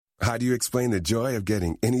How do you explain the joy of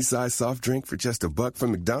getting any size soft drink for just $1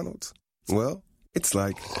 from McDonald's? Well, it's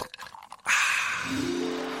like... One,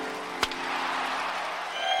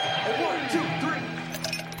 two, three.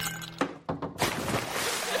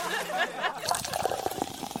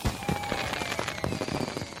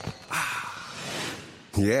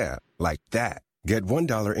 Yeah, like that. Get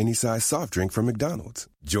 $1 any size soft drink from McDonald's.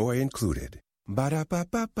 Joy included.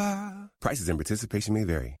 Ba-da-ba-ba-ba. Prices and participation may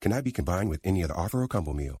vary. Cannot be combined with any other offer or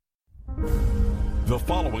combo meal. The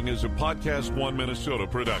following is a Podcast One Minnesota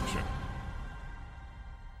production.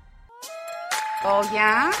 Oh,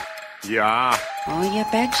 yeah? Yeah. Oh, you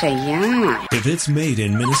betcha, yeah. If it's made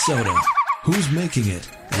in Minnesota, who's making it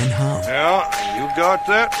and how? Yeah, you got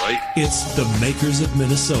that right. It's the Makers of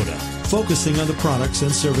Minnesota, focusing on the products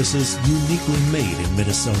and services uniquely made in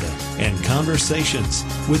Minnesota, and conversations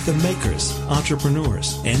with the makers,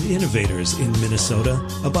 entrepreneurs, and innovators in Minnesota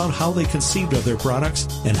about how they conceived of their products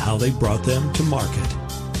and how they brought them to market.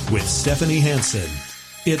 With Stephanie Hansen,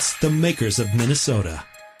 it's the Makers of Minnesota.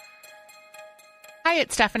 Hi,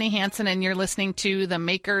 it's Stephanie Hansen, and you're listening to the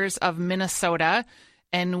Makers of Minnesota.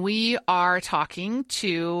 And we are talking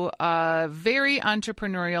to a very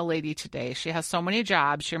entrepreneurial lady today. She has so many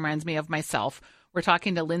jobs. She reminds me of myself. We're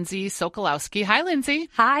talking to Lindsay Sokolowski. Hi, Lindsay.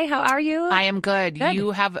 Hi, how are you? I am good. Good.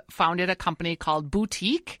 You have founded a company called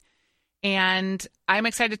Boutique, and I'm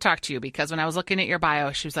excited to talk to you because when I was looking at your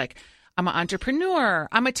bio, she was like, I'm an entrepreneur.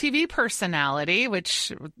 I'm a TV personality,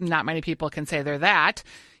 which not many people can say they're that.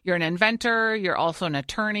 You're an inventor. You're also an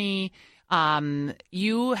attorney.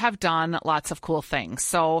 You have done lots of cool things.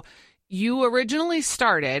 So you originally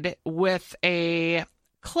started with a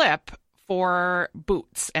clip for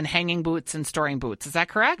boots and hanging boots and storing boots. Is that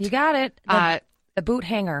correct? You got it. The boot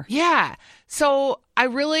hanger. Yeah. So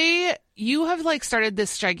you have like started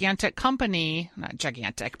this gigantic company, not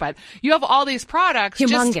gigantic, but you have all these products.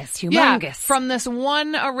 Humongous. Yeah, from this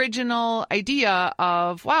one original idea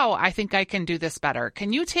of, wow, I think I can do this better.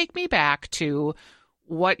 Can you take me back to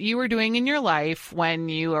what you were doing in your life when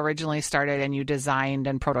you originally started and you designed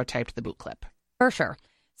and prototyped the boot clip? For sure.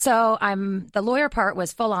 So the lawyer part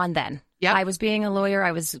was full on then. Yeah. I was being a lawyer.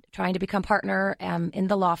 I was trying to become partner in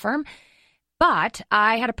the law firm. But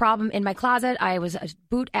I had a problem in my closet. I was a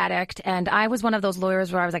boot addict, and I was one of those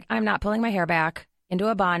lawyers where I was like, I'm not pulling my hair back into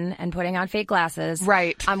a bun and putting on fake glasses.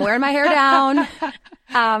 Right. I'm wearing my hair down.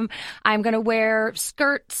 I'm going to wear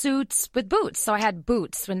skirt suits with boots. So I had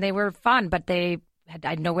boots when they were fun, but I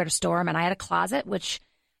had nowhere to store them, and I had a closet, which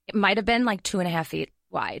it might have been like 2.5 feet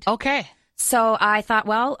wide. Okay. So I thought,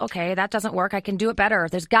 well, okay, that doesn't work. I can do it better.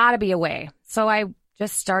 There's got to be a way. So I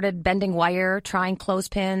just started bending wire, trying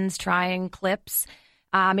clothespins, trying clips,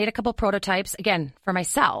 made a couple prototypes, again, for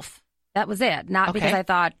myself. That was it. Not because I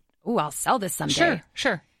thought, ooh, I'll sell this someday.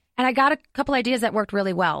 Sure. And I got a couple ideas that worked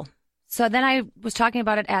really well. So then I was talking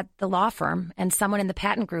about it at the law firm, and someone in the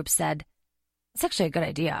patent group said, it's actually a good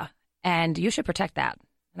idea, and you should protect that.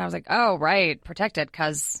 And I was like, oh, right, protect it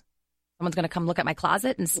because someone's going to come look at my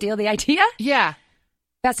closet and steal the idea? Yeah.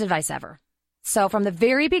 Best advice ever. So from the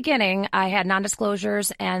very beginning, I had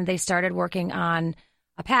non-disclosures, and they started working on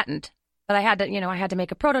a patent. But I had to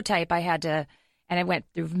make a prototype. And I went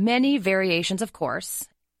through many variations, of course.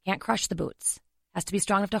 Can't crush the boots. Has to be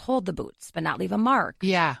strong enough to hold the boots, but not leave a mark.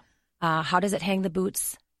 Yeah. How does it hang the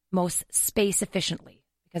boots most space efficiently?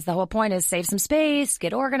 Because the whole point is save some space,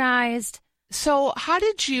 get organized. So how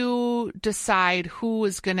did you decide who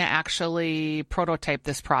was going to actually prototype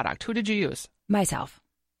this product? Who did you use? Myself.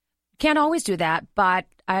 Can't always do that, but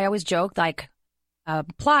I always joke like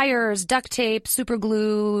pliers, duct tape, super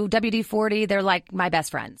glue, WD-40, they're like my best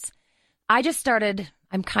friends. I just started,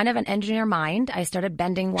 I'm kind of an engineer mind. I started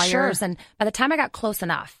bending wires, Sure. and by the time I got close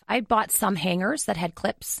enough, I bought some hangers that had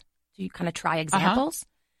clips, so you kind of try examples.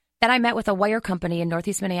 Then I met with a wire company in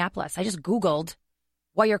Northeast Minneapolis. I just Googled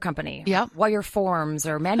wire company, wire forms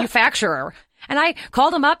or manufacturer, and I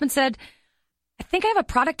called them up and said, I think I have a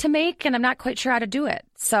product to make, and I'm not quite sure how to do it.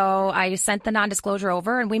 So I sent the non-disclosure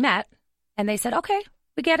over, and we met, and they said, okay,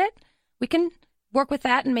 we get it. We can work with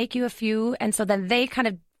that and make you a few. And so then they kind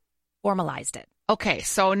of formalized it. Okay,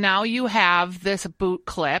 so now you have this boot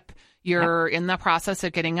clip. You're in the process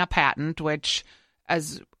of getting a patent, which,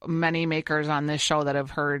 as many makers on this show that have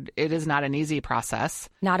heard, it is not an easy process.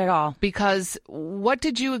 Not at all. Because what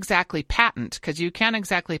did you exactly patent? Because you can't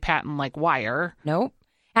exactly patent like wire. Nope.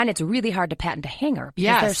 And it's really hard to patent a hanger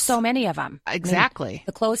because there's so many of them. Exactly. I mean,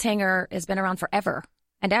 the clothes hanger has been around forever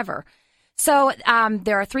and ever. So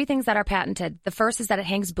there are 3 things that are patented. The first is that it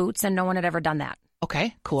hangs boots, and no one had ever done that.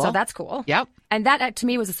 Okay, cool. So that's cool. Yep. And that to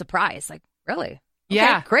me was a surprise. Like, really? Okay,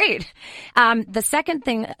 Yeah. great. The second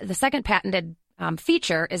patented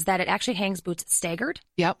feature is that it actually hangs boots staggered.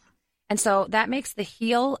 Yep. And so that makes the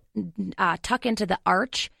heel tuck into the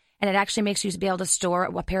arch, and it actually makes you be able to store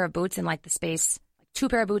a pair of boots in like the space, like 2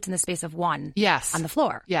 pair of boots in the space of 1. Yes. On the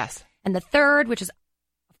floor. Yes. And the third, which is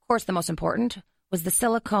of course the most important, was the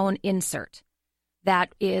silicone insert.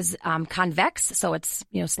 That is convex, so it's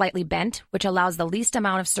slightly bent, which allows the least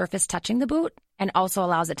amount of surface touching the boot, and also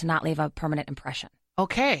allows it to not leave a permanent impression.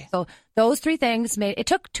 Okay. So those 3 things it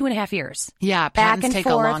took 2.5 years. Yeah, patents take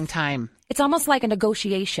a long time. It's almost like a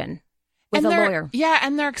negotiation with a lawyer. Yeah,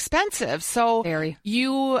 and they're expensive. So Very.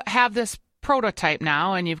 You have this prototype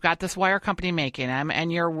now, and you've got this wire company making them,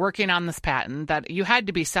 and you're working on this patent that you had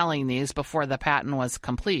to be selling these before the patent was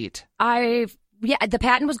complete. Yeah, the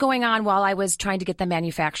patent was going on while I was trying to get them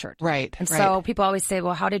manufactured. Right. And so people always say,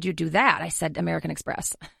 well, how did you do that? I said, American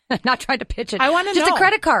Express. Not trying to pitch it. I want to know. Just a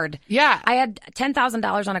credit card. Yeah. I had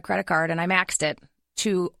 $10,000 on a credit card, and I maxed it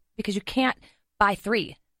because you can't buy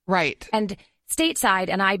 3. Right. And stateside,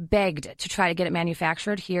 and I begged to try to get it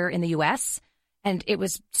manufactured here in the U.S., and it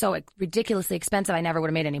was so ridiculously expensive, I never would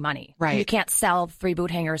have made any money. Right. You can't sell 3 boot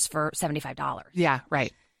hangers for $75. Yeah,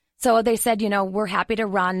 right. So they said, we're happy to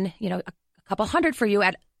run, a couple hundred for you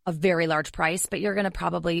at a very large price, but you're going to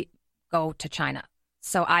probably go to China.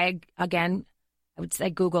 So I would say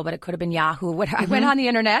Google, but it could have been Yahoo. I went on the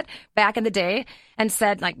internet back in the day and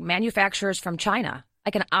said, like, manufacturers from China.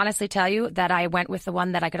 I can honestly tell you that I went with the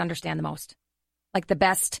one that I could understand the most, like the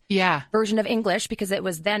best version of English, because it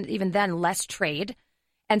was even then less trade.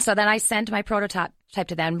 And so then I sent my prototype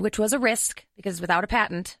to them, which was a risk because without a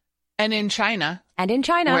patent. And in China.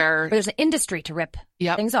 Where there's an industry to rip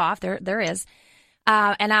things off. There is.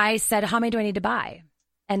 And I said, how many do I need to buy?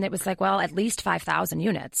 And it was like, well, at least 5,000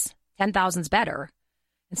 units. 10,000's better.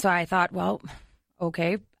 And so I thought, well,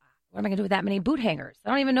 okay, what am I going to do with that many boot hangers? I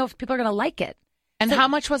don't even know if people are going to like it. And how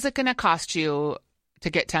much was it going to cost you to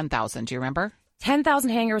get 10,000? Do you remember? 10,000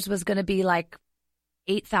 hangers was going to be like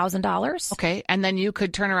 $8,000. Okay. And then you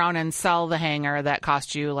could turn around and sell the hanger that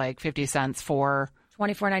cost you like 50 cents for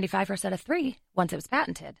 $24.95 for a set of 3 once it was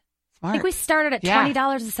patented. Smart. I think we started at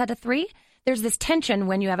 $20 a set of 3. There's this tension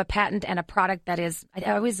when you have a patent and a product that is,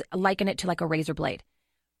 I always liken it to like a razor blade.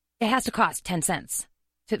 It has to cost 10 cents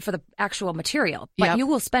for the actual material, but you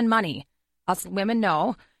will spend money, us women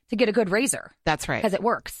know, to get a good razor. That's right. Because it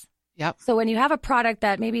works. Yep. So when you have a product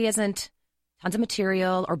that maybe isn't tons of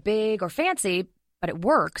material or big or fancy, but it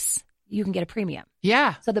works, you can get a premium.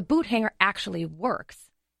 Yeah. So the boot hanger actually works,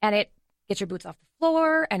 and it gets your boots off the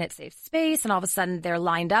floor, and it saves space, and all of a sudden they're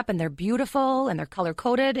lined up and they're beautiful and they're color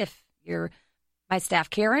coded. If you're my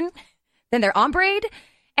staff Karen, then they're ombre'd,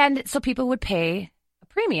 and so people would pay a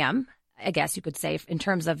premium, I guess you could say, in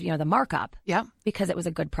terms of the markup. Yeah. Because it was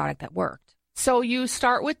a good product that worked. So you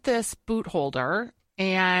start with this boot holder,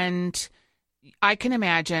 and I can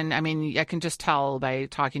imagine, I can just tell by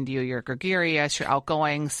talking to you, you're gregarious, you're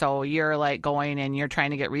outgoing, so you're like going and you're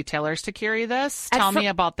trying to get retailers to carry this. Tell me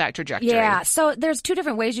about that trajectory. Yeah, so there's 2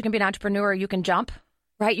 different ways you can be an entrepreneur. You can jump,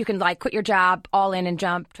 right? You can like quit your job all in and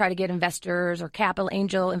jump, try to get investors or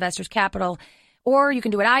angel investors capital, or you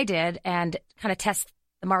can do what I did and kind of test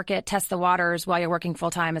the market, test the waters while you're working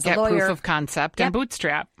full time as a lawyer. Proof of concept and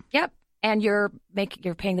bootstrap. Yep, and you're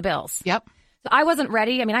paying the bills. Yep. So I wasn't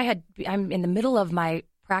ready. I'm in the middle of my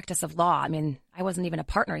practice of law. I wasn't even a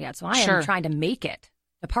partner yet, so I am trying to make it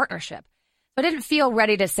a partnership. So I didn't feel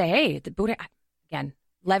ready to say, hey, the boot, again,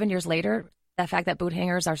 11 years later, the fact that boot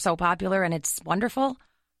hangers are so popular and it's wonderful,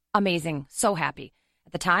 amazing, so happy.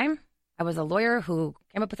 At the time, I was a lawyer who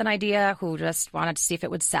came up with an idea, who just wanted to see if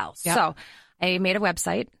it would sell. Yep. So I made a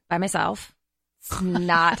website by myself. It's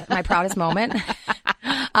not my proudest moment.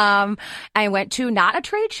 I went to not a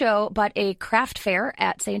trade show, but a craft fair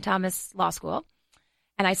at St. Thomas Law School,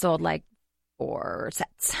 and I sold like 4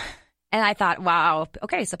 sets. And I thought, wow,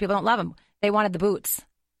 okay, so people don't love them. They wanted the boots.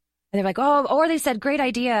 And they're like, oh, or they said, great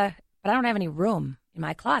idea, but I don't have any room in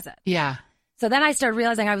my closet. Yeah. So then I started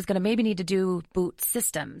realizing I was going to maybe need to do boot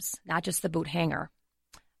systems, not just the boot hanger.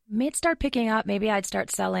 It'd start picking up. Maybe I'd start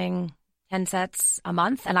selling 10 sets a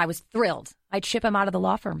month, and I was thrilled. I'd ship them out of the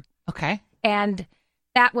law firm. Okay. And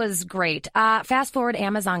that was great. Fast forward,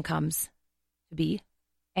 Amazon comes to be,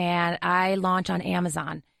 and I launch on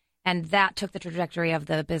Amazon, and that took the trajectory of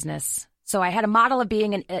the business. So I had a model of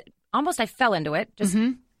being I fell into it.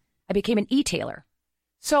 I became an e-tailer.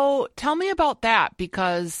 So tell me about that,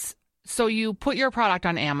 because so you put your product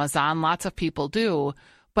on Amazon. Lots of people do.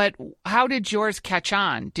 But how did yours catch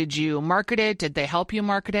on? Did you market it? Did they help you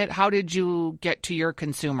market it? How did you get to your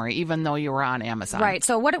consumer, even though you were on Amazon? Right.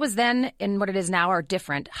 So what it was then and what it is now are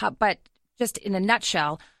different. But just in a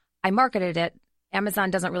nutshell, I marketed it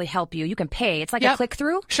Amazon doesn't really help you. You can pay. It's like a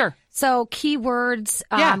click-through. Sure. So keywords,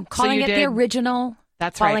 Yeah, calling so it the original.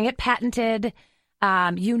 That's calling right. it patented,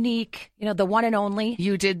 unique, the one and only.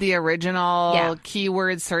 You did the original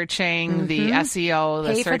keyword searching, the SEO,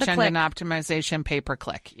 the search engine optimization,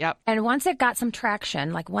 pay-per-click. Yep. And once it got some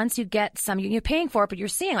traction, like once you get some, you're paying for it, but you're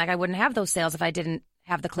seeing, like I wouldn't have those sales if I didn't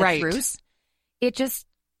have the click-throughs. It just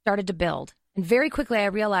started to build. And very quickly I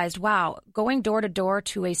realized, wow, going door to door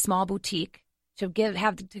to a small boutique to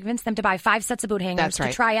convince them to buy 5 sets of boot hangers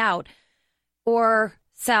to try out or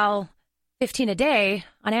sell 15 a day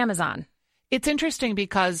on Amazon. It's interesting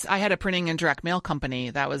because I had a printing and direct mail company.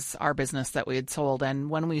 That was our business that we had sold. And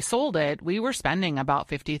when we sold it, we were spending about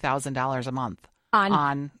 $50,000 a month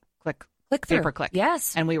on pay-per-click.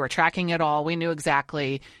 Yes. And we were tracking it all. We knew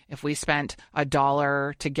exactly if we spent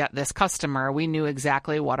 $1 to get this customer, we knew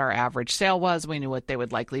exactly what our average sale was. We knew what they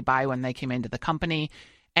would likely buy when they came into the company.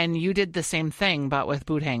 And you did the same thing, but with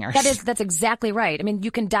boot hangers. That's exactly right. I mean,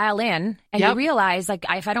 you can dial in and you realize, like,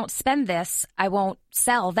 if I don't spend this, I won't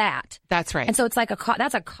sell that. That's right. And so it's like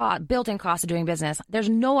that's a built-in cost of doing business. There's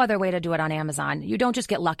no other way to do it on Amazon. You don't just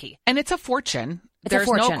get lucky. And it's a fortune. There's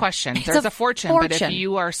no question. There's a fortune. But if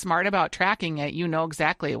you are smart about tracking it, you know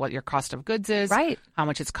exactly what your cost of goods is, right? How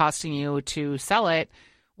much it's costing you to sell it.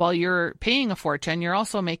 While you're paying a fortune, you're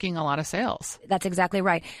also making a lot of sales. That's exactly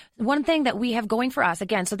right. One thing that we have going for us,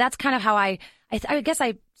 again, so that's kind of how I guess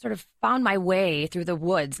I sort of found my way through the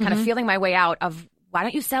woods, kind of feeling my way out of, why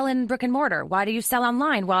don't you sell in brick and mortar? Why do you sell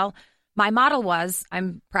online? Well, my model was,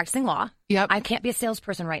 I'm practicing law. Yep. I can't be a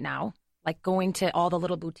salesperson right now, like going to all the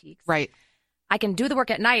little boutiques. Right. I can do the work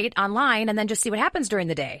at night online and then just see what happens during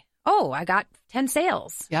the day. Oh, I got 10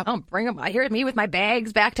 sales. Yep. Oh, bring them. Here's me with my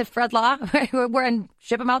bags back to Fred Law and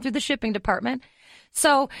ship them out through the shipping department.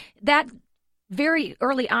 So that very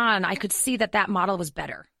early on, I could see that model was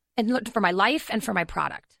better and looked for my life and for my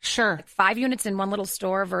product. Sure. Like 5 units in one little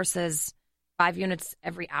store versus 5 units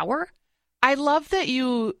every hour. I love that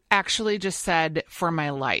you actually just said for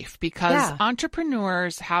my life, because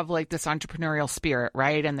entrepreneurs have like this entrepreneurial spirit,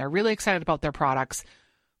 right? And they're really excited about their products,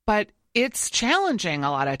 but it's challenging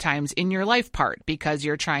a lot of times in your life part because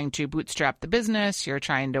you're trying to bootstrap the business. You're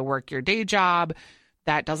trying to work your day job.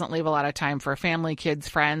 That doesn't leave a lot of time for family, kids,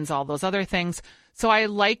 friends, all those other things. So I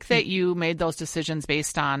like that you made those decisions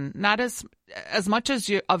based on not as much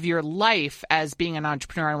as of your life as being an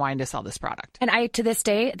entrepreneur and wanting to sell this product. And to this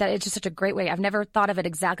day, that it's just such a great way. I've never thought of it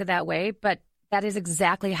exactly that way, but that is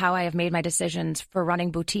exactly how I have made my decisions for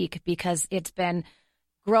running boutique, because it's been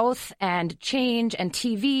growth and change and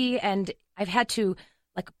TV, and I've had to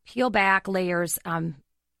like peel back layers,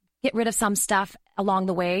 get rid of some stuff along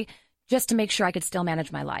the way just to make sure I could still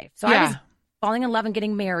manage my life. So I was falling in love and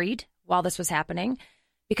getting married while this was happening,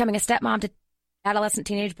 becoming a stepmom to adolescent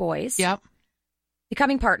teenage boys,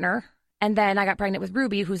 becoming partner, and then I got pregnant with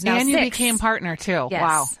Ruby, who's now 6. And you became partner too. Yes.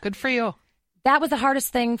 Wow. Good for you. That was the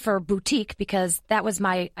hardest thing for boutique because that was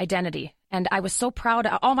my identity. And I was so proud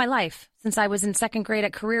all my life since I was in 2nd grade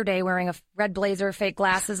at career day wearing a red blazer, fake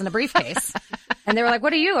glasses, and a briefcase. And they were like,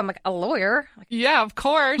 what are you? I'm like, a lawyer. Yeah, of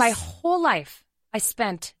course. My whole life I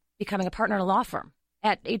spent becoming a partner in a law firm.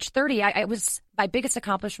 At age 30, it was my biggest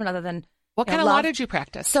accomplishment other than What kind of law did you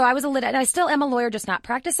practice? So I was and I still am a lawyer, just not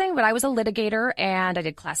practicing, but I was a litigator and I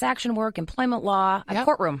did class action work, employment law, a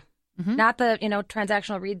courtroom, not the,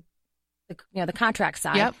 transactional read, the contract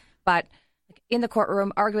side, but in the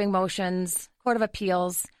courtroom, arguing motions, court of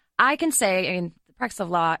appeals. I can say, the practice of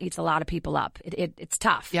law eats a lot of people up. It's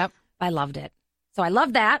tough. Yep. I loved it. So I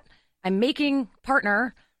love that. I'm making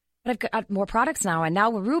partner, but I've got more products now. And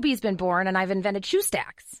now Ruby's been born and I've invented shoe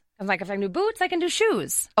stacks. I'm like, if I do boots, I can do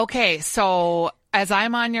shoes. Okay. So as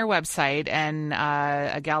I'm on your website and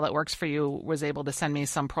a gal that works for you was able to send me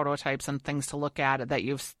some prototypes and things to look at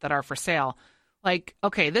that are for sale. Like,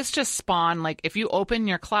 okay, this just spawned, like, if you open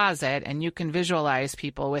your closet and you can visualize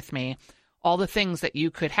people with me, all the things that you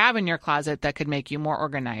could have in your closet that could make you more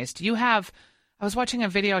organized. I was watching a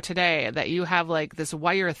video today that you have like this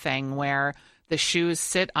wire thing where the shoes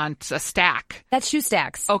sit on a stack. That's shoe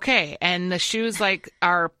stacks. Okay. And the shoes like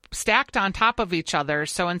are stacked on top of each other.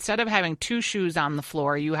 So instead of having 2 shoes on the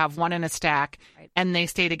floor, you have one in a stack and they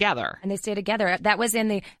stay together. That was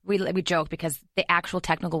in we joke because the actual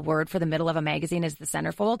technical word for the middle of a magazine is the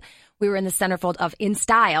centerfold. We were in the centerfold of In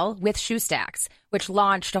Style with shoe stacks, which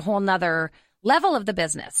launched a whole nother level of the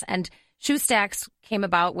business. And shoe stacks came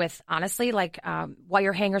about with, honestly, like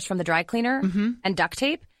wire hangers from the dry cleaner and duct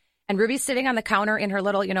tape. And Ruby's sitting on the counter in her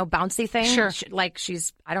little, bouncy thing. Sure.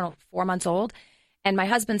 She's, 4 months old. And my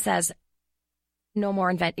husband says, no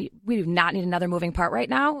more we do not need another moving part right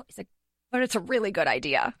now. He's like, But it's a really good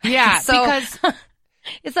idea. Yeah, because...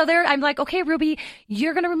 So there, I'm like, okay, Ruby,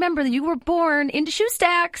 you're going to remember that you were born into shoe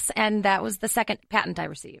stacks. And that was the second patent I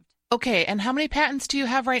received. Okay, and how many patents do you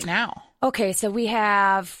have right now? Okay, so we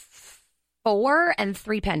have 4 and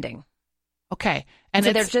 3 pending. Okay. And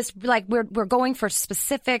so they're just like, we're going for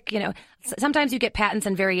specific, sometimes you get patents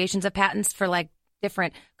and variations of patents for like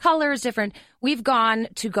different colors, we've gone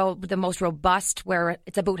to go with the most robust where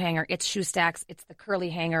it's a boot hanger, it's shoe stacks, it's the curly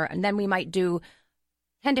hanger. And then we might do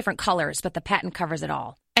 10 different colors, but the patent covers it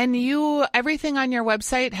all. And everything on your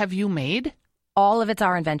website, have you made? All of it's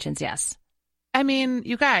our inventions, yes. I mean,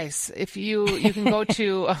 you guys, if you can go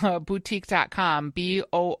to boutique.com, BOOTIQUE.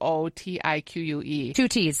 2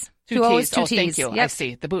 T's. 2 T's. T's. Thank you. Yep. I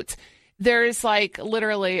see. The boots. There's like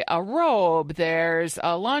literally a robe. There's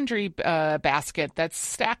a laundry basket that's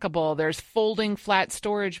stackable. There's folding flat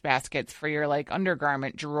storage baskets for your like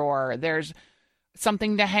undergarment drawer. There's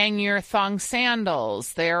something to hang your thong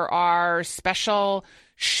sandals. There are special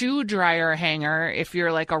shoe dryer hanger if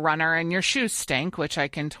you're like a runner and your shoes stink, which I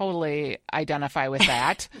can totally identify with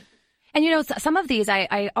that. And some of these,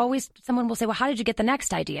 someone will say, well, how did you get the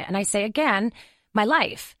next idea? And I say, again, my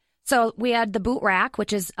life. So we had the boot rack,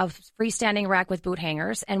 which is a freestanding rack with boot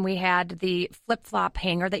hangers. And we had the flip-flop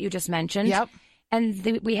hanger that you just mentioned. Yep.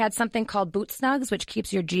 And we had something called boot snugs, which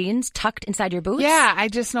keeps your jeans tucked inside your boots. Yeah, I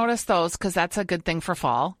just noticed those because that's a good thing for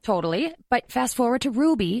fall. Totally. But fast forward to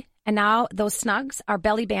Ruby, and now those snugs are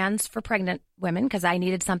belly bands for pregnant women because I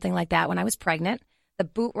needed something like that when I was pregnant. The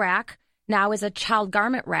boot rack now is a child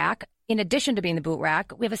garment rack. In addition to being the boot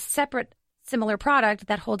rack, we have a separate similar product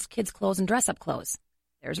that holds kids' clothes and dress-up clothes.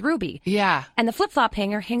 There's Ruby. Yeah. And the flip-flop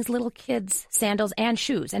hanger hangs little kids' sandals and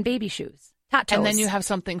shoes and baby shoes. Tot toes. And then you have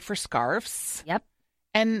something for scarves. Yep.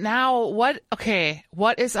 And now what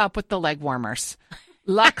is up with the leg warmers?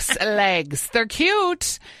 Luxe legs. They're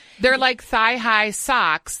cute. They're like thigh-high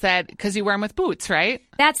socks because you wear them with boots, right?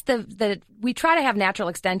 That's we try to have natural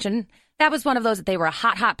extension. That was one of those that they were a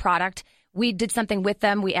hot product. We did something with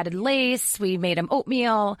them. We added lace. We made them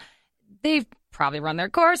oatmeal. They've probably run their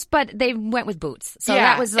course, but they went with boots. So yeah.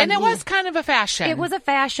 That was and it was kind of a fashion. It was a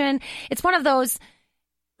fashion. It's one of those,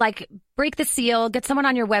 like, break the seal, get someone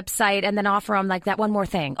on your website, and then offer them, like, that one more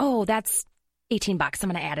thing. Oh, that's $18. I'm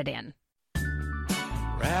going to add it in.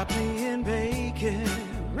 Wrap me in bacon,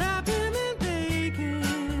 wrap him in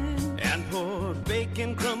bacon, and pour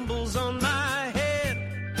bacon crumbles on my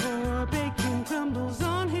head. Pour bacon crumbles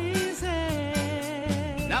on his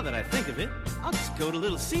head. Now that I think of it, I'll just go to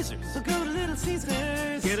Little Caesars. So go to Little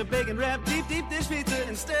Caesars. Get a bacon wrapped deep dish pizza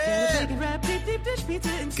instead. Get a bacon wrapped deep dish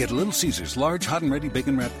pizza instead. Get Little Caesars large, hot and ready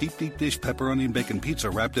bacon wrapped deep dish pepperoni and bacon pizza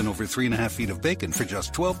wrapped in over 3.5 feet of bacon for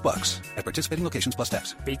just $12 at participating locations plus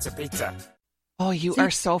tax. Pizza. Oh, you are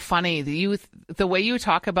so funny. The way you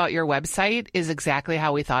talk about your website is exactly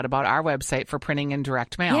how we thought about our website for printing in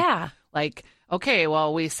direct mail. Yeah. Like, okay,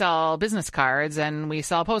 well, we sell business cards and we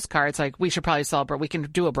sell postcards. Like, we should probably we can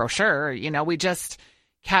do a brochure. We just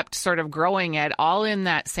kept sort of growing it all in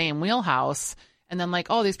that same wheelhouse. And then like,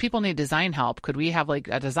 oh, these people need design help. Could we have like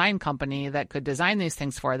a design company that could design these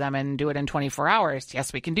things for them and do it in 24 hours?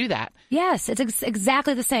 Yes, we can do that. Yes, it's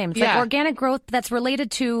exactly the same. It's like organic growth that's related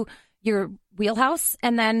to your wheelhouse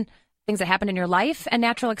and then things that happen in your life and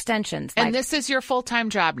natural extensions. And this is your full-time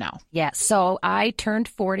job now? Yes. So I turned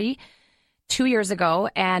 40 2 years ago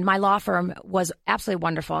and my law firm was absolutely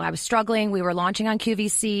wonderful. I was struggling. We were launching on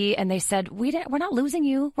QVC and they said, we're not losing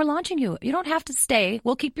you. We're launching you. You don't have to stay.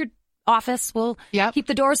 We'll keep your office. We'll keep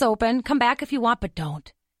the doors open. Come back if you want, but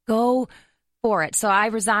don't. Go for it. So I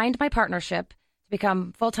resigned my partnership to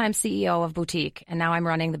become full-time CEO of Boutique and now I'm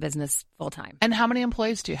running the business full-time. And how many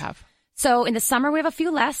employees do you have? So in the summer, we have a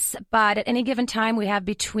few less, but at any given time, we have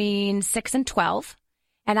between 6 and 12.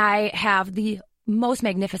 And I have the most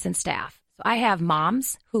magnificent staff. So I have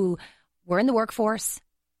moms who were in the workforce,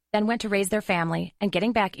 then went to raise their family, and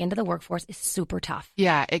getting back into the workforce is super tough.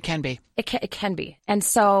 Yeah, it can be. It can be. And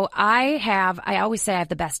so I always say I have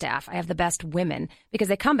the best staff. I have the best women because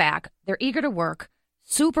they come back, they're eager to work,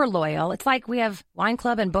 super loyal. It's like we have wine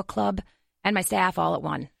club and book club and my staff all at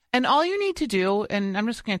one. And all you need to do, and I'm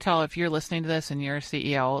just going to tell if you're listening to this and you're a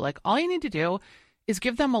CEO, like all you need to do is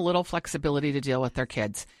give them a little flexibility to deal with their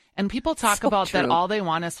kids. And people talk about that all they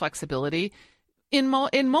want is flexibility. In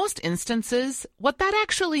most instances, what that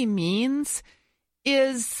actually means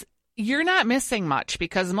is you're not missing much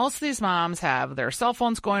because most of these moms have their cell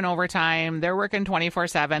phones going overtime. They're working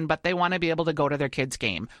 24/7, but they want to be able to go to their kids'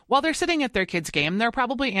 game. While they're sitting at their kids' game, they're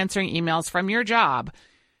probably answering emails from your job.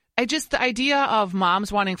 The idea of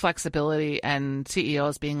moms wanting flexibility and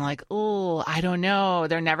CEOs being like, oh, I don't know,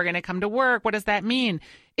 they're never going to come to work. What does that mean?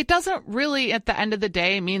 It doesn't really, at the end of the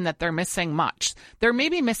day, mean that they're missing much. They're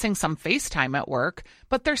maybe missing some FaceTime at work,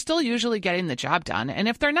 but they're still usually getting the job done. And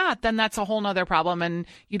if they're not, then that's a whole nother problem. And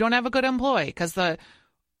you don't have a good employee, because the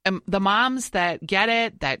moms that get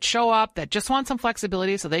it, that show up, that just want some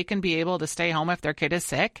flexibility so they can be able to stay home if their kid is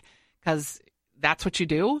sick, because that's what you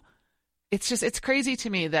do. It's crazy to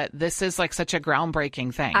me that this is like such a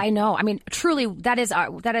groundbreaking thing. I know. I mean, truly, that is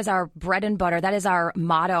our bread and butter. That is our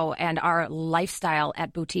motto and our lifestyle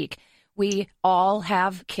at Boutique. We all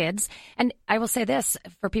have kids. And I will say this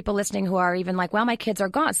for people listening who are even like, well, my kids are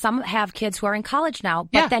gone. Some have kids who are in college now,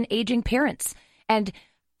 but then aging parents and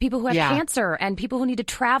people who have cancer and people who need to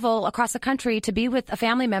travel across the country to be with a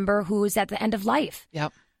family member who is at the end of life.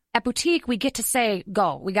 Yep. At Boutique, we get to say,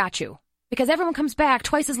 go, we got you. Because everyone comes back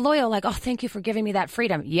twice as loyal, like, oh, thank you for giving me that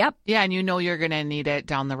freedom. Yep. Yeah, and you know you're going to need it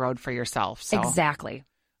down the road for yourself. So. Exactly.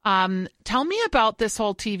 Tell me about this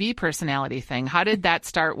whole TV personality thing. How did that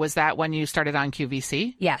start? Was that when you started on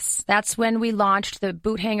QVC? Yes. That's when we launched the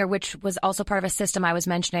Boot Hanger, which was also part of a system I was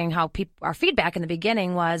mentioning, how our feedback in the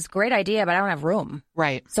beginning was, great idea, but I don't have room.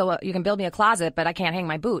 Right. So you can build me a closet, but I can't hang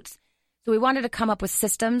my boots. So we wanted to come up with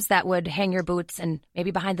systems that would hang your boots and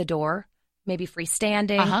maybe behind the door, maybe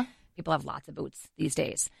freestanding. Uh-huh. People have lots of boots these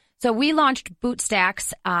days. So we launched Boot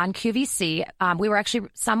Stacks on QVC. We were actually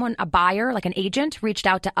a buyer, like an agent, reached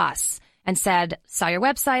out to us and said, saw your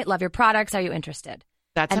website, love your products. Are you interested?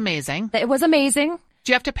 That's amazing. It was amazing.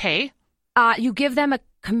 Do you have to pay? You give them a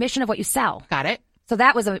commission of what you sell. Got it. So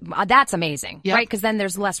that's amazing, right? Because then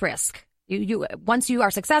there's less risk. You once you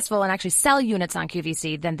are successful and actually sell units on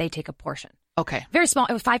QVC, then they take a portion. Okay. Very small.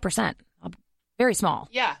 It was 5%. Very small.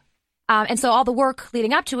 Yeah. And so all the work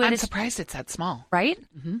leading up to it I'm surprised it's that small. Right?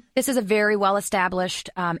 Mm-hmm. This is a very well-established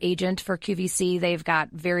agent for QVC. They've got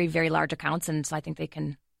very, very large accounts, and so I think they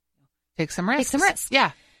can take some risks.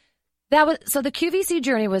 Yeah. So the QVC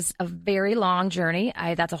journey was a very long journey.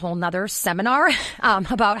 That's a whole nother seminar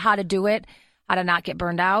about how to do it, how to not get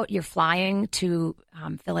burned out. You're flying to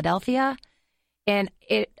Philadelphia. And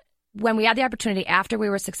when we had the opportunity after we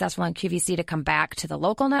were successful on QVC to come back to the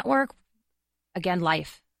local network, again,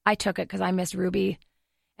 life. I took it because I missed Ruby.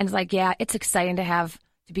 And it's like, yeah, it's exciting to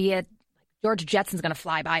be at George Jetson's going to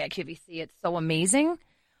fly by at QVC. It's so amazing.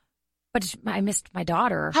 But I missed my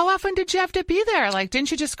daughter. How often did you have to be there? Like, didn't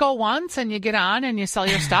you just go once and you get on and you sell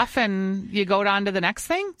your stuff and you go on to the next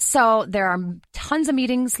thing? So there are tons of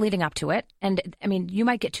meetings leading up to it. And I mean, you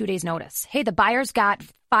might get 2 days notice. Hey, the buyer's got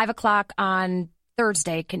 5:00 on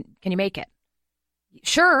Thursday. Can you make it?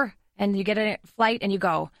 Sure. And you get a flight and you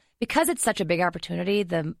go. Because it's such a big opportunity,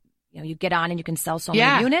 you get on and you can sell so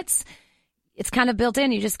many units. It's kind of built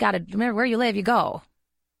in. You just got to remember where you live, you go.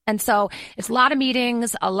 And so it's a lot of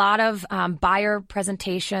meetings, a lot of buyer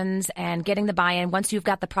presentations and getting the buy-in. Once you've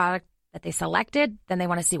got the product that they selected, then they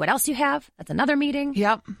want to see what else you have. That's another meeting.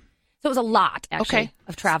 Yep. So it was a lot, actually,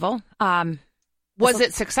 of travel. Was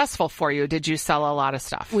it successful for you? Did you sell a lot of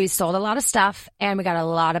stuff? We sold a lot of stuff and we got a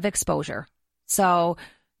lot of exposure. So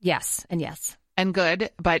yes and yes. And good,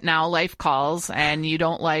 but now life calls and you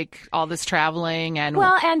don't like all this traveling and...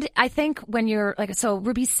 Well, and I think when you're like, so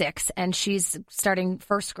Ruby's 6 and she's starting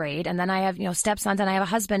first grade and then I have, stepsons and I have a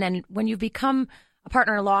husband, and when you become a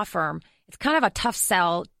partner in a law firm, it's kind of a tough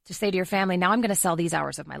sell to say to your family, now I'm going to sell these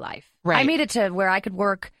hours of my life. Right. I made it to where I could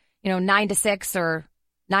work, 9 to 6 or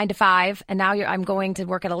 9 to 5 and now I'm going to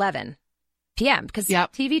work at 11 p.m. because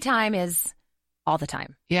TV time is all the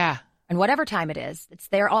time. Yeah. And whatever time it is, it's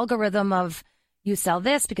their algorithm of... You sell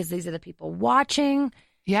this because these are the people watching.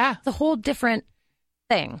 Yeah. It's a whole different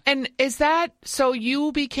thing. And is that, so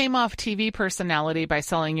you became a TV personality by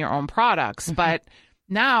selling your own products, but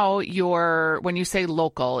now when you say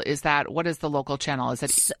local, what is the local channel? Is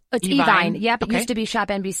it It's Evine? Yep. It used to be Shop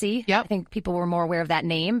NBC. Yep. I think people were more aware of that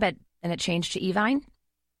name, but then it changed to Evine.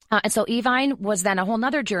 And so Evine was then a whole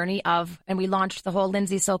nother journey and we launched the whole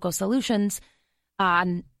Lindsay Soko Solutions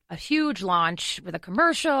on a huge launch with a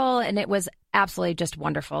commercial, and it was absolutely just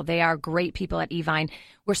wonderful. They are great people at Evine.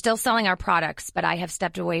 We're still selling our products, but I have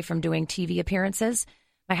stepped away from doing TV appearances.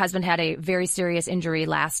 My husband had a very serious injury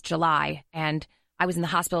last July, and I was in the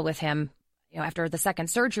hospital with him, after the second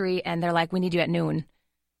surgery, and they're like, we need you at noon.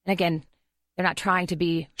 And again, they're not trying to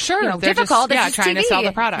be difficult. They're just trying TV, to sell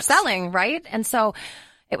the product. Selling, right? And so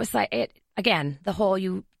it was like, the whole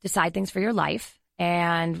you decide things for your life.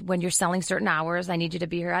 And when you're selling certain hours, I need you to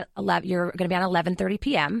be here at 11. You're going to be on 11:30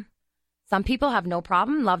 p.m. Some people have no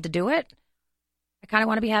problem, love to do it. I kind of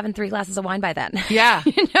want to be having 3 glasses of wine by then. Yeah.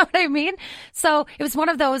 You know what I mean? So it was one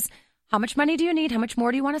of those How much money do you need? How much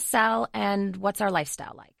more do you want to sell? And what's our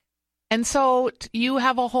lifestyle like? And so you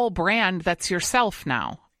have a whole brand that's yourself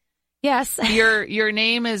now. Yes. Your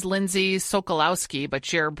name is Lindsay Sokolowski,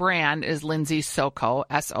 but your brand is Lindsay Soko,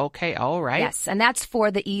 S-O-K-O, right? Yes, and that's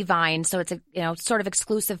for the eVine. So it's a sort of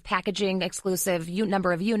exclusive packaging, exclusive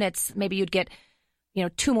number of units. Maybe you'd get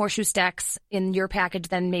 2 more shoe stacks in your package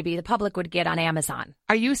than maybe the public would get on Amazon.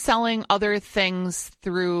 Are you selling other things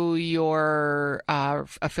through your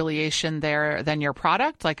affiliation there than your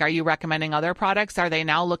product? Like, are you recommending other products? Are they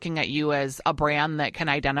now looking at you as a brand that can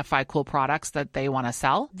identify cool products that they want to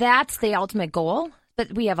sell? That's the ultimate goal.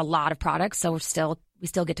 But we have a lot of products, so we still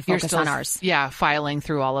get to focus on ours. Yeah, filing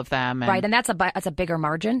through all of them. Right, and that's a bigger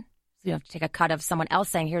margin. So you have to take a cut of someone else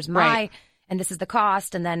saying, here's and this is the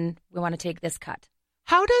cost, and then we want to take this cut.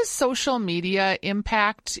 How does social media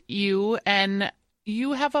impact you? And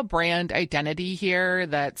you have a brand identity here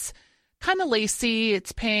that's kind of lacy.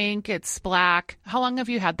 It's pink. It's black. How long have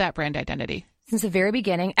you had that brand identity? Since the very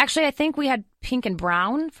beginning. Actually, I think we had pink and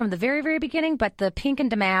brown from the very, very beginning, but the pink and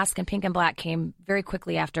damask and pink and black came very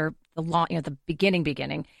quickly after the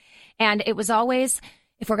beginning. And it was always,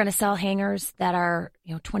 if we're going to sell hangers that are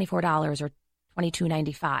 $24 or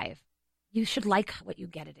 $22.95, you should like what you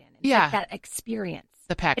get it in. It's like that experience.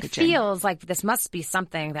 The packaging. It feels like this must be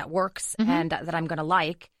something that works and that I'm going to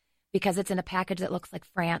like because it's in a package that looks like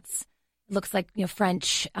France. It looks like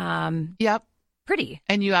French. Yep. Pretty.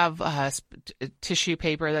 And you have tissue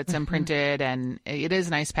paper that's imprinted, and it is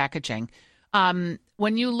nice packaging. When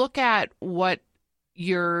you look at what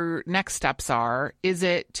your next steps are, is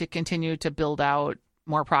it to continue to build out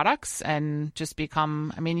more products and just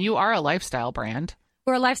become, you are a lifestyle brand.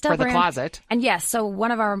 We're a lifestyle brand. For the closet. And yes, so one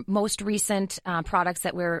of our most recent products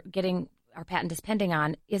that we're getting our patent is pending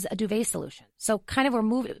on is a duvet solution. So kind of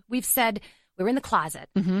we've said we're in the closet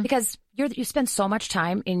because you spend so much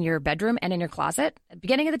time in your bedroom and in your closet at the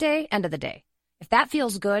beginning of the day, end of the day. If that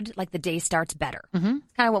feels good, like the day starts better. It's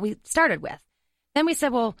kind of what we started with. Then we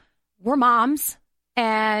said, well, we're moms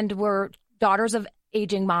and we're daughters of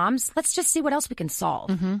aging moms. Let's just see what else we can solve.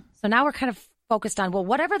 So now we're kind of focused on, well,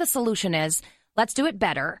 whatever the solution is, let's do it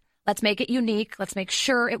better. Let's make it unique. Let's make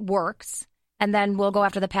sure it works. And then we'll go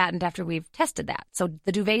after the patent after we've tested that. So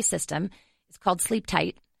the duvet system is called Sleep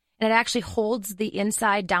Tight. And it actually holds the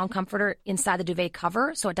inside down comforter inside the duvet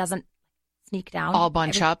cover so it doesn't sneak down. All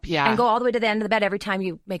bunch up, yeah. And go all the way to the end of the bed every time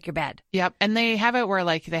you make your bed. Yep. And they have it where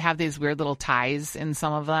they have these weird little ties in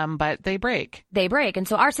some of them, but they break. They break. And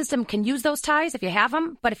so our system can use those ties if you have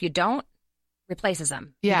them. But if you don't, replaces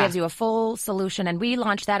them. Yeah. It gives you a full solution. And we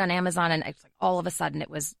launched that on Amazon, and it's all of a sudden it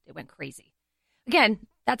went crazy. Again,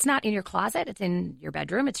 that's not in your closet. It's in your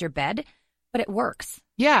bedroom. It's your bed, but it works.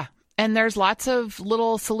 Yeah. And there's lots of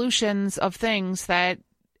little solutions of things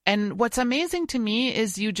and what's amazing to me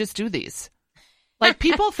is you just do these.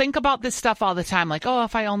 People think about this stuff all the time.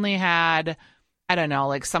 If I only had, I don't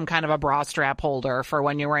know, some kind of a bra strap holder for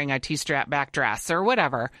when you're wearing a T-strap back dress or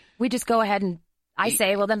whatever. We just go ahead and I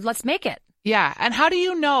say, well, then let's make it. Yeah. And how do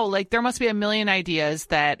you know? There must be a million ideas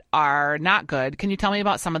that are not good. Can you tell me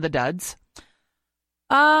about some of the duds?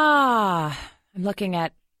 I'm looking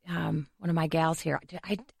at one of my gals here.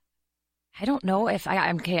 I don't know if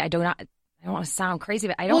I'm okay. I don't want to sound crazy,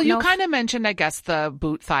 but I don't know. Well, you kind of mentioned, I guess, the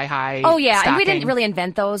boot thigh high. Oh, yeah. stocking. And we didn't really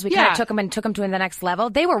invent those. We kind of took them to the next level.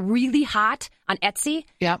 They were really hot on Etsy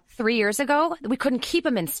 3 years ago. We couldn't keep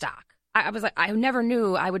them in stock. I was like, I never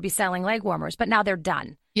knew I would be selling leg warmers, but now they're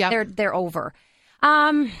done. Yeah, they're over.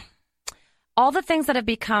 All the things that have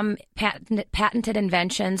become patented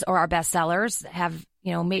inventions or are bestsellers have,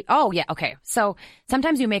 made. Oh yeah, okay. So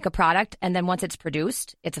sometimes you make a product and then once it's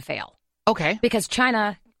produced, it's a fail. Okay. Because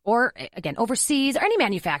China or again overseas or any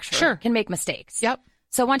manufacturer can make mistakes. Yep.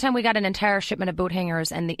 So one time we got an entire shipment of boot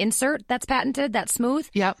hangers and the insert that's patented, that's smooth,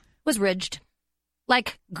 was ridged,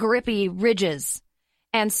 like grippy ridges.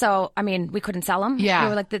 And so, we couldn't sell them. Yeah. We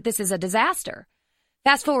were like, this is a disaster.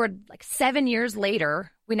 Fast forward 7 years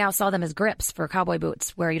later, we now sell them as grips for cowboy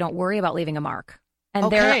boots where you don't worry about leaving a mark.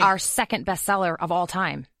 And they're our second bestseller of all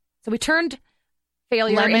time. So we turned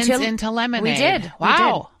failure into lemonade. We did.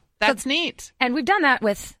 Wow. That's neat. And we've done that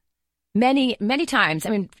with many, many times.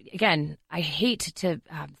 Again, I hate to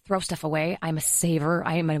throw stuff away. I'm a saver.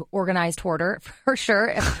 I am an organized hoarder for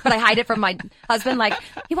sure. But I hide it from my husband.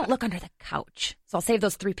 He won't look under the couch. So I'll save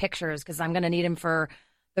those 3 pictures because I'm going to need him for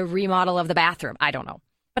the remodel of the bathroom. I don't know.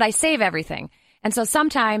 But I save everything. And so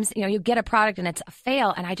sometimes, you get a product and it's a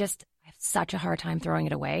fail. And I have such a hard time throwing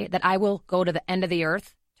it away that I will go to the end of the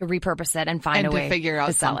earth to repurpose it and find and a way to figure out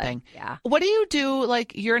to sell something. It. Yeah. What do you do?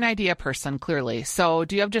 Like, you're an idea person, clearly. So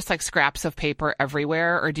do you have just like scraps of paper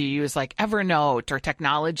everywhere, or do you use like Evernote or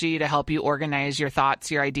technology to help you organize your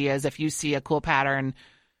thoughts, your ideas? If you see a cool pattern,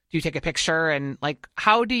 do you take a picture? And like,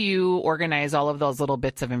 how do you organize all of those little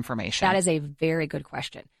bits of information? That is a very good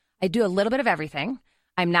question. I do a little bit of everything.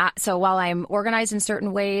 So while I'm organized in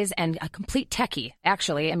certain ways and a complete techie,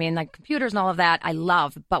 actually, I mean, like computers and all of that, I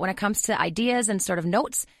love. But when it comes to ideas and sort of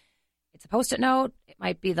notes, it's a Post-it note. It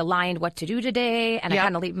might be the line, what to do today. And I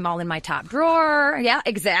kind of leave them all in my top drawer. Yeah,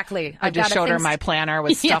 exactly. I just showed her my planner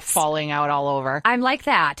with stuff falling out all over. I'm like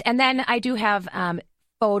that. And then I do have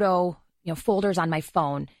photo, folders on my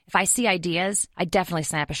phone. If I see ideas, I definitely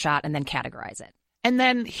snap a shot and then categorize it. And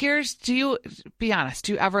then be honest,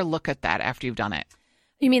 do you ever look at that after you've done it?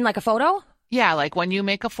 You mean like a photo? Yeah, like when you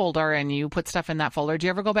make a folder and you put stuff in that folder, do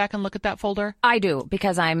you ever go back and look at that folder? I do,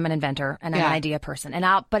 because I'm an inventor and I'm an idea person.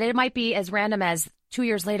 But it might be as random as 2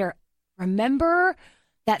 years later, remember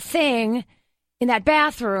that thing in that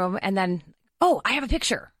bathroom, and then, oh, I have a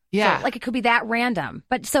picture. Yeah. So, like, it could be that random.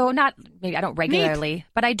 But so maybe I don't regularly,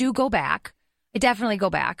 but I do go back. I definitely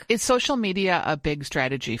go back. Is social media a big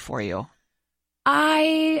strategy for you?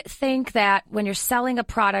 I think that when you're selling a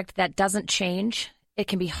product that doesn't change, it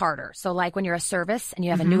can be harder. So like when you're a service and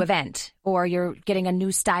you have a new event, or you're getting a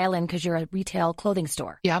new style in because you're a retail clothing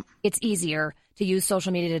store. Yep. It's easier to use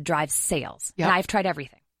social media to drive sales. Yep. And I've tried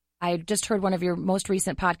everything. I just heard one of your most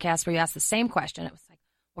recent podcasts where you asked the same question. It was like,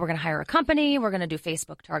 well, we're going to hire a company. We're going to do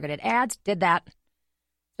Facebook targeted ads. Did that.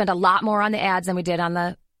 Spent a lot more on the ads than we did on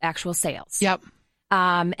the actual sales. Yep.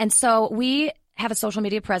 And so we have a social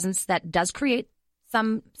media presence that does create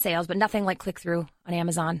some sales, but nothing like click-through on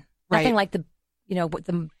Amazon. Nothing like the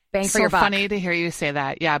bang for your buck. So funny to hear you say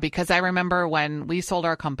that. Yeah, because I remember when we sold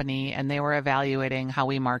our company and they were evaluating how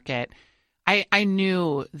we market, I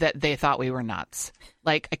knew that they thought we were nuts.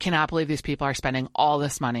 Like, I cannot believe these people are spending all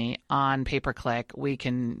this money on pay-per-click. We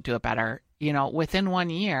can do it better. Within 1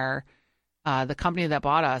 year, the company that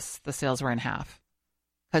bought us, the sales were in half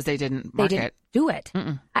because they didn't market. They didn't do it.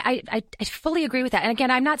 I fully agree with that. And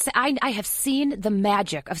again, I have seen the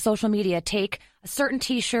magic of social media take a certain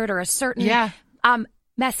T-shirt or a certain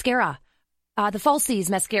mascara, the Falsies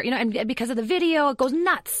mascara, and because of the video, it goes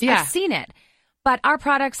nuts. Yeah. I've seen it. But our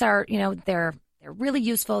products are, they're really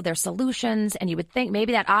useful. They're solutions. And you would think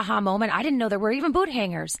maybe that aha moment, I didn't know there were even boot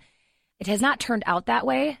hangers. It has not turned out that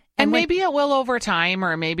way. And maybe it will over time,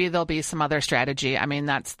 or maybe there'll be some other strategy. I mean,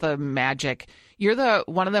 that's the magic. You're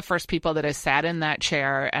one of the first people that has sat in that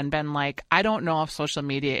chair and been like, I don't know if social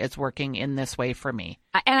media is working in this way for me.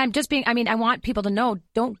 And I'm just I want people to know,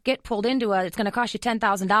 don't get pulled into it's going to cost you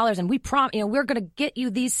 $10,000 and we're going to get you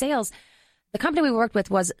these sales. The company we worked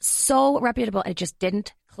with was so reputable, and it just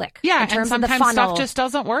didn't click. Yeah, in terms and of the sometimes funnel. stuff just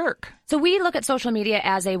doesn't work. So we look at social media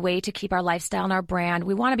as a way to keep our lifestyle and our brand.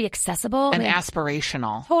 We want to be accessible. And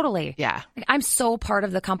aspirational. Totally. Yeah. I'm so part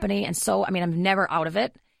of the company, and so, I'm never out of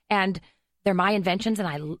it. And they're my inventions, and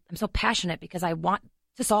I'm so passionate because I want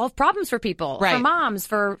to solve problems for people, for moms,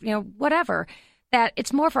 for, whatever. That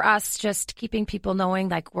it's more for us just keeping people knowing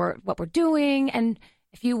like what we're doing. And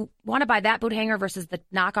if you want to buy that boot hanger versus the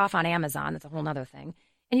knockoff on Amazon, that's a whole nother thing.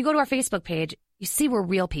 And you go to our Facebook page, you see we're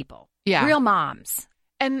real people, real moms.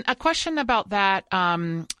 And a question about that,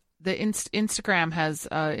 the Instagram has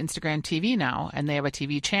Instagram TV now, and they have a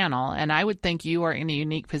TV channel. And I would think you are in a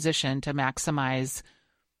unique position to maximize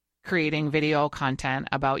creating video content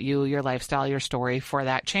about you, your lifestyle, your story for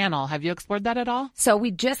that channel. Have you explored that at all? So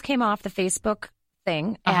we just came off the Facebook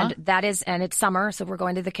thing, and it's summer, so we're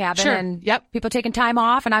going to the cabin, and people taking time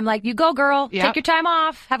off, and I'm like, you go, girl, take your time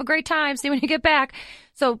off, have a great time, see when you get back.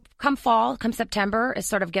 So come September is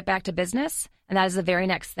sort of get back to business, and that is the very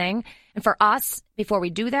next thing. And for us, before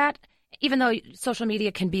we do that, even though social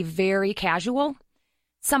media can be very casual,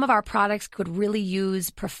 some of our products could really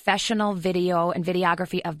use professional video and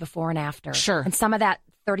videography of before and after. Sure. And some of that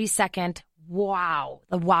 30-second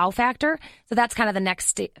the wow factor. So that's kind of the next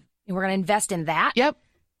stage. We're going to invest in that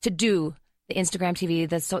to do the Instagram TV,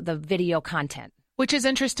 the video content. Which is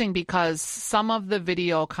interesting because some of the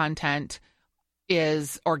video content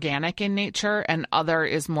is organic in nature and other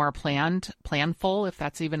is more planful, if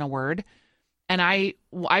that's even a word. And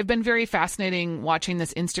I've been very fascinating watching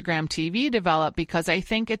this Instagram TV develop because I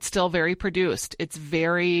think it's still very produced. It's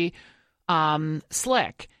very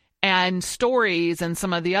slick. And stories and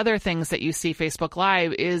some of the other things that you see Facebook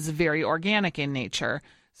Live is very organic in nature.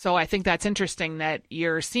 So I think that's interesting that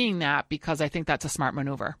you're seeing that, because I think that's a smart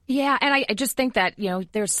maneuver. Yeah, and I just think that,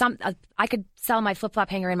 there's I could sell my flip-flop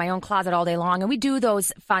hanger in my own closet all day long, and we do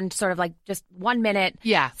those fun sort of like just 1 minute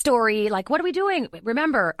story, like, what are we doing?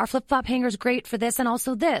 Remember, our flip-flop hanger is great for this and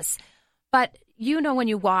also this. But when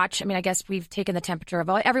you watch, I guess we've taken the temperature of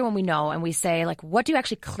everyone we know, and we say, like, what do you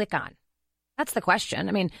actually click on? That's the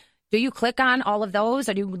question. Do you click on all of those?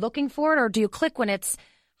 Are you looking for it, or do you click when it's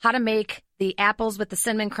how to make the apples with the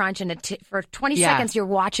cinnamon crunch, and for 20 seconds you're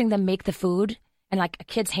watching them make the food, and like a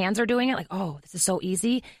kid's hands are doing it, like, oh, this is so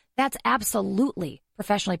easy. That's absolutely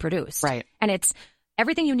professionally produced. Right. And it's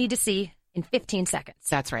everything you need to see in 15 seconds.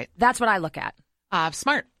 That's right. That's what I look at.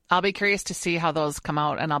 Smart. I'll be curious to see how those come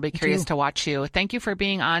out, and I'll be curious to watch you. Thank you for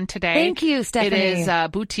being on today. Thank you, Stephanie. It is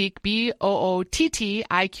Boutique, BOOTTIQUE,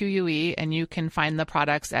 and you can find the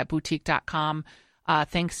products at boutique.com.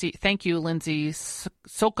 Thank you, Lindsay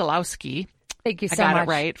Sokolowski. Thank you so much. I got it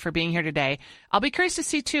right, for being here today. I'll be curious to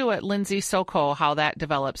see, too, at Lindsay Soko, how that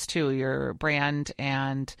develops, too, your brand.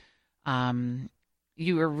 And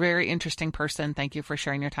you are a very interesting person. Thank you for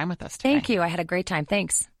sharing your time with us today. Thank you. I had a great time.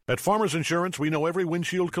 Thanks. At Farmers Insurance, we know every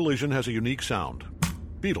windshield collision has a unique sound.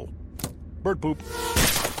 Beetle. Bird poop.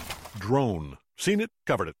 Drone. Seen it?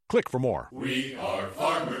 Covered it. Click for more. We are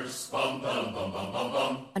farmers. Bum, bum, bum, bum, bum,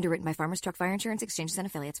 bum. Underwritten by Farmers Truck Fire Insurance Exchanges and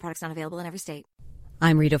Affiliates. Products not available in every state.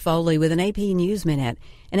 I'm Rita Foley with an AP News Minute.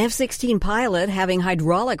 An F-16 pilot having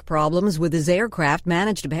hydraulic problems with his aircraft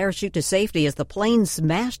managed to parachute to safety as the plane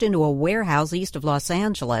smashed into a warehouse east of Los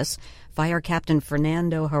Angeles. Fire Captain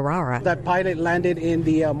Fernando Herrera. That pilot landed in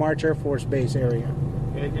the March Air Force Base area,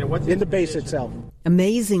 in the base itself.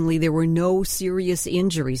 Amazingly, there were no serious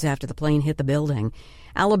injuries after the plane hit the building.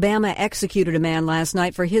 Alabama executed a man last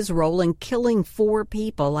night for his role in killing 4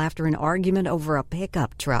 people after an argument over a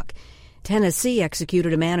pickup truck. Tennessee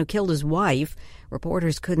executed a man who killed his wife.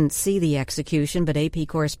 Reporters couldn't see the execution, but AP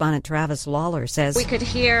correspondent Travis Lawler says we could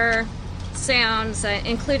hear sounds,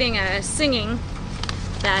 including a singing,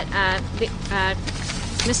 that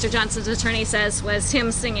Mr. Johnson's attorney says was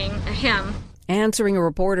him singing a hymn. Answering a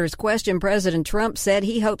reporter's question, President Trump said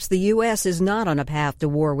he hopes the U.S. is not on a path to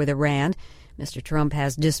war with Iran. Mr. Trump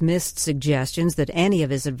has dismissed suggestions that any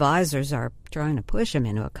of his advisors are trying to push him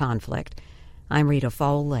into a conflict. I'm Rita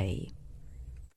Foley.